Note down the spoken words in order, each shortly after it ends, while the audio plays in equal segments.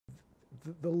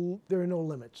there are no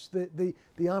limits.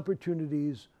 The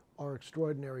opportunities are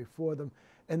extraordinary for them,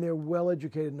 and they're well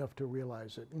educated enough to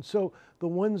realize it. And so the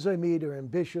ones I meet are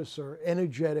ambitious, are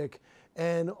energetic,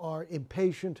 and are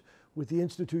impatient with the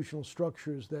institutional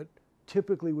structures that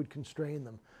typically would constrain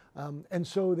them. And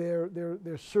so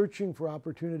they're searching for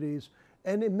opportunities,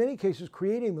 and in many cases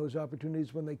creating those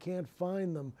opportunities when they can't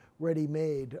find them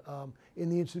ready-made in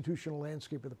the institutional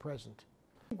landscape of the present.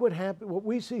 What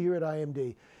we see here at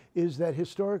IMD is that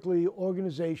historically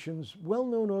organizations,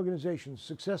 well-known organizations,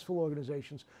 successful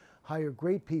organizations, hire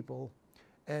great people,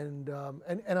 and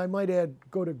I might add,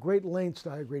 go to great lengths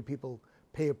to hire great people,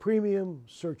 pay a premium,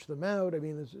 search them out. I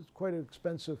mean, it's quite an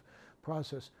expensive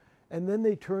process. And then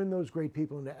they turn those great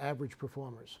people into average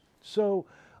performers. So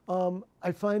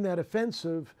I find that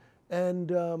offensive,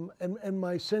 and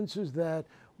my sense is that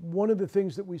one of the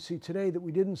things that we see today that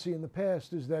we didn't see in the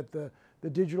past is that the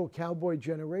digital cowboy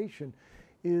generation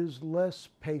is less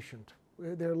patient.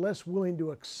 They're less willing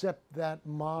to accept that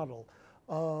model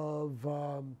of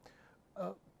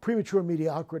premature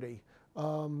mediocrity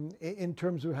in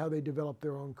terms of how they develop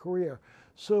their own career.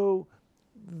 So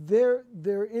their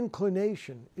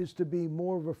inclination is to be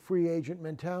more of a free agent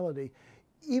mentality,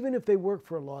 even if they work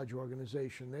for a large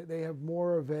organization. They have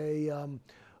more of a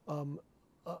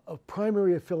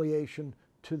primary affiliation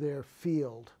to their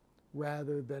field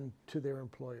rather than to their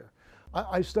employer.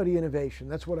 I study innovation.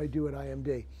 That's what I do at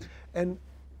IMD. And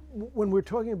when we're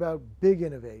talking about big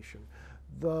innovation,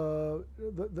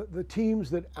 the teams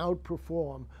that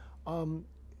outperform,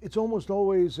 it's almost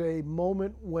always a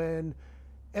moment when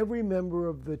every member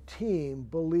of the team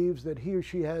believes that he or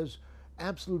she has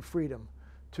absolute freedom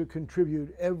to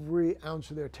contribute every ounce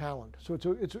of their talent. So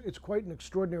it's quite an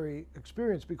extraordinary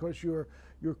experience because you're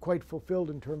quite fulfilled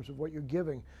in terms of what you're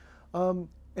giving. And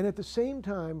at the same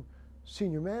time,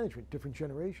 senior management, different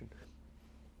generation.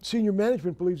 Senior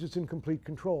management believes it's in complete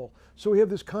control. So we have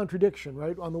this contradiction,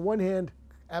 right? On the one hand,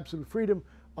 absolute freedom.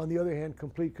 On the other hand,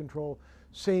 complete control.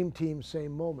 Same team,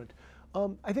 same moment.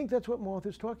 I think that's what Martha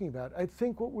is talking about. I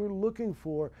think what we're looking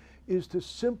for is to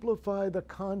simplify the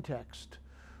context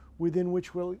within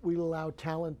which we allow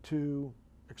talent to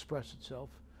express itself,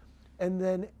 and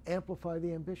then amplify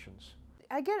the ambitions.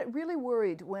 I get really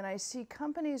worried when I see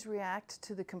companies react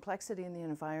to the complexity in the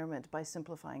environment by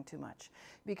simplifying too much.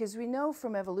 Because we know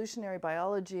from evolutionary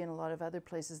biology and a lot of other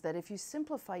places that if you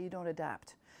simplify, you don't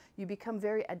adapt. You become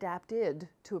very adapted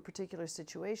to a particular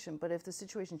situation, but if the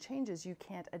situation changes, you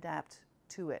can't adapt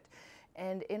to it.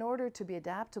 And in order to be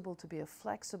adaptable, to be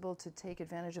flexible, to take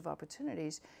advantage of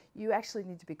opportunities, you actually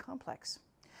need to be complex.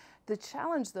 The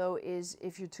challenge, though, is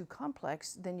if you're too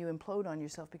complex, then you implode on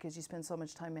yourself because you spend so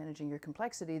much time managing your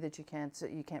complexity that you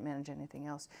can't manage anything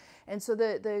else. And so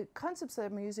the concepts that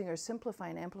I'm using are simplify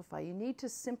and amplify. You need to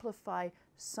simplify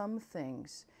some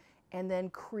things and then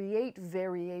create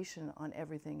variation on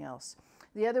everything else.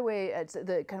 The other way, it's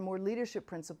the kind of more leadership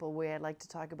principle way I'd like to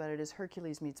talk about it is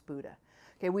Hercules meets Buddha.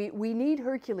 Okay, we need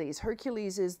Hercules.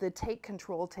 Hercules is the take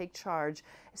control, take charge.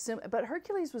 But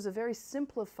Hercules was a very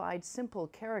simplified, simple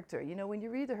character. You know, when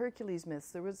you read the Hercules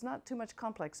myths, there was not too much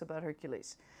complex about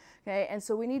Hercules. Okay, and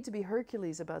so we need to be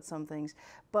Hercules about some things,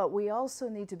 but we also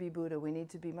need to be Buddha. We need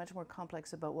to be much more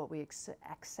complex about what we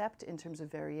accept in terms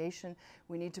of variation.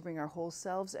 We need to bring our whole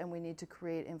selves, and we need to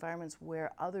create environments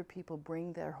where other people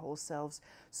bring their whole selves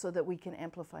so that we can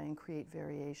amplify and create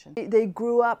variation. They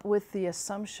grew up with the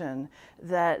assumption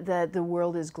that the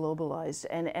world is globalized,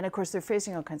 and of course they're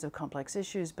facing all kinds of complex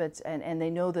issues, and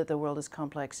they know that the world is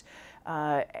complex,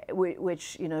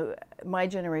 which, you know, my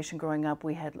generation growing up,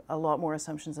 we had a lot more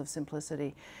assumptions of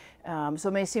simplicity. So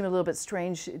it may seem a little bit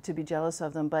strange to be jealous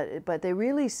of them, but they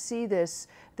really see this,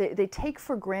 they take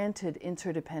for granted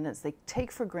interdependence, they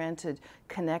take for granted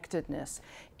connectedness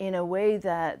in a way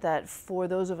that for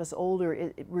those of us older,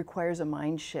 it requires a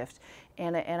mind shift.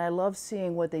 And I love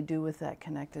seeing what they do with that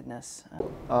connectedness.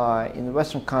 In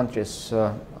Western countries,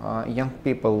 young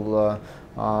people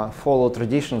follow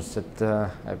traditions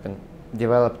that have been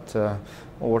developed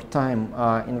over time.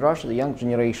 In Russia, the young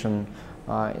generation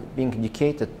being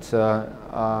educated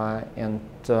and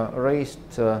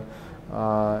raised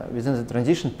within the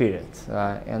transition period.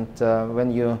 And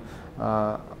when you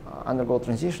undergo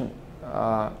transition,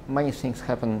 many things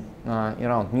happen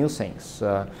around, new things,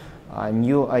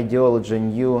 new ideology,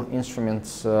 new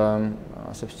instruments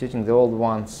substituting the old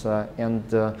ones,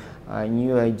 and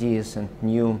new ideas and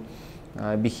new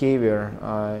behavior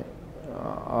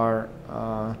are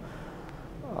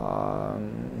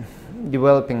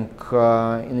developing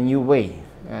in a new way,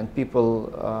 and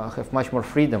people have much more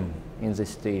freedom in this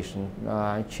situation.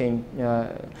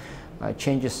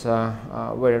 changes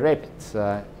are very rapid,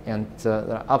 and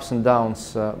there are ups and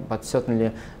downs, but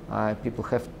certainly people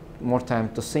have more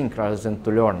time to think rather than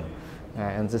to learn.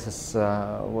 And this is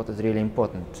what is really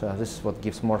important. This is what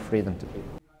gives more freedom to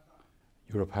people.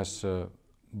 Europe has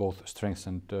both strengths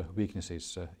and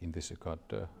weaknesses in this regard.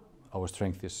 Our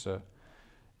strength is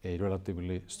a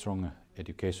relatively strong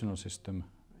educational system,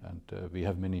 and we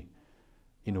have many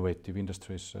innovative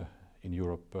industries in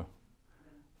Europe,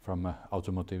 from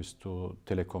automotives to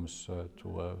telecoms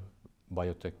to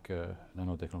biotech,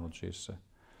 nanotechnologies,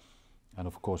 and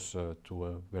of course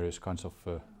to various kinds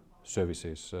of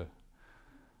services.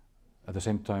 At the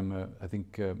same time, I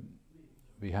think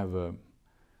we have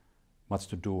much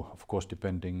to do, of course,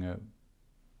 depending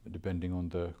on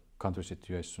the country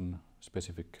situation,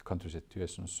 specific country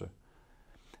situations.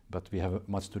 But we have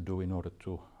much to do in order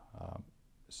to,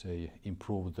 say,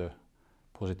 improve the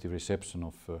positive reception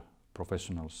of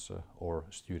professionals or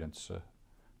students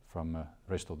from the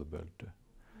rest of the world.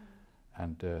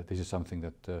 And this is something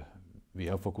that we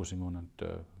are focusing on,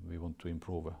 and we want to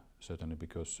improve, certainly,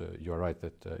 because you are right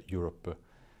that Europe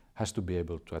has to be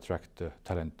able to attract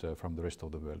talent from the rest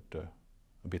of the world,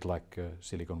 a bit like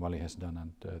Silicon Valley has done,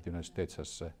 and the United States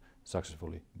has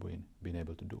successfully been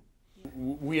able to do.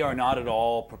 We are not at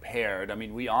all prepared. I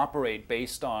mean, we operate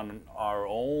based on our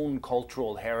own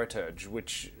cultural heritage,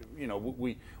 which, you know,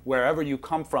 wherever you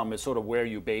come from is sort of where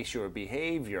you base your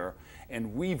behavior.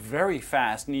 And we very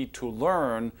fast need to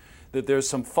learn that there's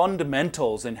some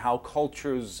fundamentals in how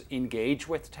cultures engage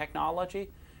with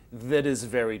technology that is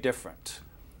very different.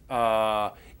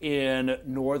 In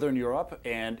Northern Europe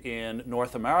and in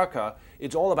North America,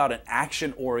 it's all about an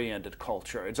action-oriented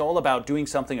culture. It's all about doing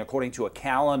something according to a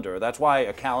calendar. That's why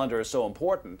a calendar is so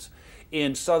important.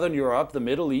 In Southern Europe, the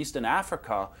Middle East, and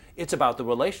Africa, it's about the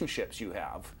relationships you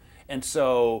have. And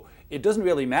so it doesn't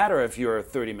really matter if you're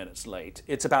 30 minutes late.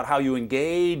 It's about how you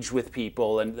engage with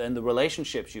people and the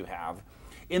relationships you have.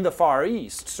 In the Far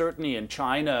East, certainly in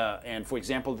China, and for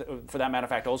example, for that matter of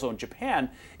fact, also in Japan,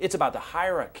 it's about the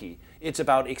hierarchy. It's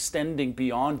about extending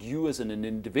beyond you as an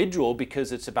individual,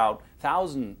 because it's about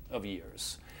thousands of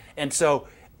years. And so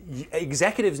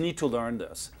executives need to learn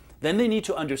this. Then they need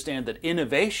to understand that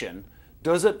innovation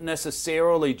doesn't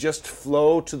necessarily just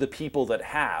flow to the people that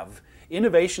have.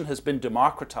 Innovation has been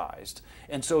democratized,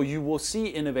 and so you will see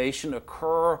innovation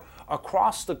occur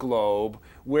across the globe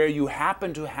where you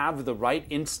happen to have the right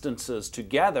instances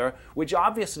together, which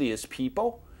obviously is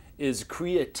people, is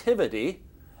creativity,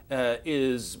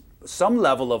 is some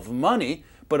level of money,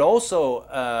 but also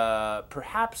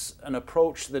perhaps an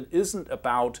approach that isn't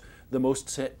about the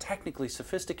most technically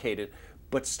sophisticated,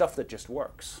 but stuff that just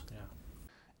works. Yeah.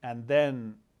 And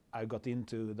then I got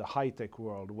into the high-tech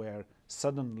world, where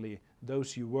suddenly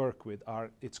those you work with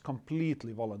it's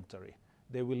completely voluntary.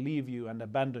 They will leave you and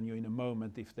abandon you in a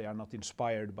moment if they are not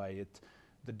inspired by it.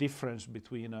 The difference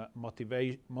between a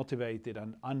motivated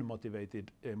and unmotivated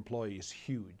employee is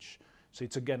huge. So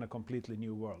it's again a completely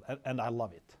new world, and I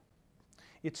love it.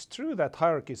 It's true that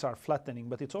hierarchies are flattening,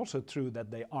 but it's also true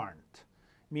that they aren't.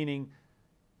 Meaning,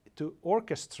 to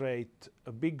orchestrate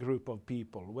a big group of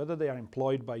people, whether they are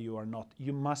employed by you or not,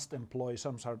 you must employ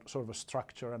some sort of a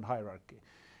structure and hierarchy.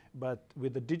 But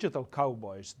with the digital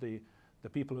cowboys, the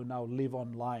people who now live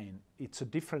online, it's a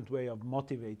different way of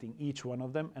motivating each one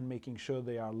of them and making sure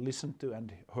they are listened to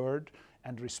and heard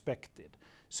and respected.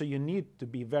 So you need to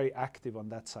be very active on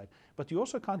that side. But you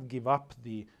also can't give up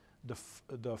the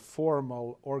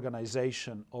formal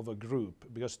organization of a group,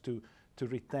 because to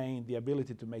retain the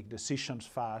ability to make decisions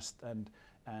fast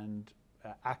and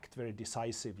act very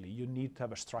decisively, you need to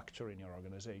have a structure in your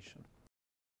organization.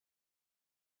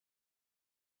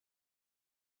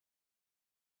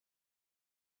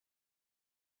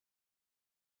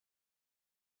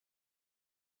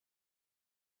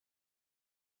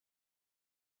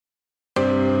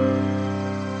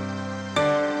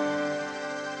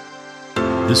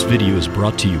 This video is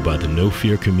brought to you by the No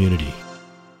Fear community.